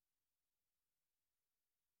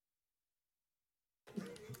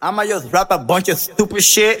I'ma just rap a bunch of stupid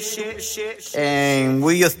shit and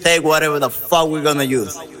we just take whatever the fuck we're gonna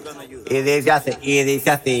use. Y dice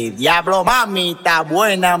así, diablo mami, está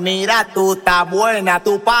buena, mira tú, está buena,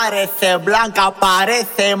 tú pareces blanca,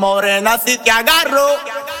 pareces morena, si te agarro,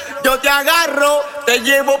 yo te agarro, te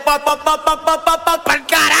llevo pa'l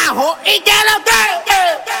carajo, y que lo que,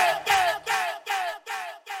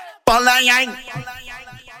 ponla ahí,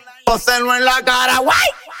 póselo en la cara, guay,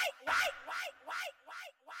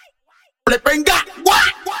 FlipN'Gawd,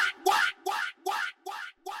 guay.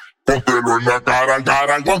 Póntelo en la cara,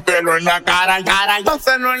 cara, Póntelo en la cara, cara,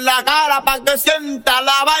 pónselo en la cara pa' que sienta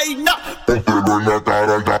la vaina. póntelo en la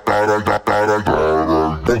cara, cara, cara,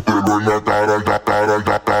 póntelo en la cara,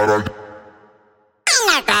 cara, cara.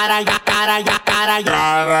 La cara, ya, cara, ya, cara,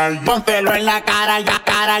 ya. Pónselo en la cara, ya,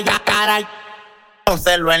 cara, ya, cara.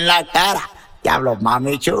 Pónselo en la cara. Diablo,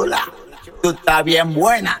 mami chula, tú estás bien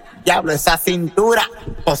buena. Diablo, esa cintura.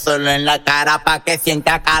 Pónselo en la cara pa' que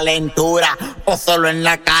sienta calentura. Pónselo en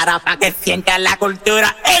la cara pa' que sienta la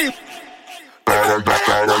cultura. ¡Ey! Cara, cara,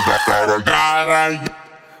 cara, cara.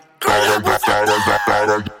 Cara, cara,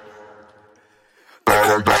 cara.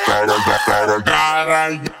 Cara, cara, cara.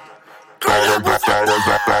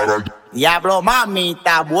 Cara, cara. Diablo, mami,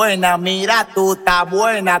 está buena, mira tú, está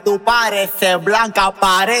buena, tú pareces blanca,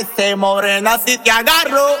 pareces morena, si te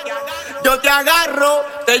agarro, yo te agarro,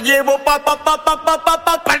 te llevo pa'l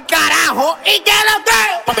carajo, y que lo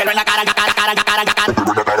que, póntelo en la cara, ya, cara, cara, ya, cara, ya, cara,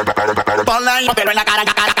 ponla ahí, póntelo en la cara,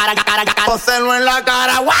 ya, cara, cara, ya, cara, ya, cara, pónselo en la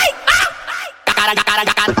cara, guay, ya, cara, ya, cara,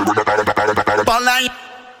 ya, cara, ponla ahí,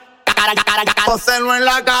 ya, cara, ya, cara, ya, cara, pónselo en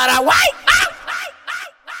la cara, guay,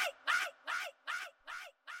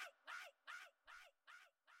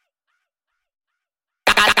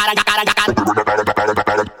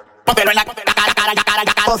 póntelo en la cara,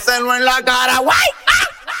 pónselo en la cara, guay,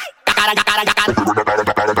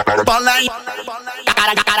 ponla ahí,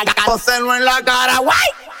 pónselo en la cara, guay.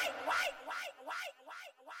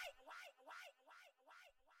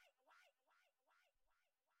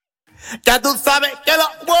 Ya tú sabes que lo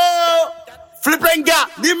wow, FlipN'Gawd,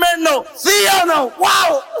 dime no, sí o no,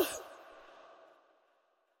 wow.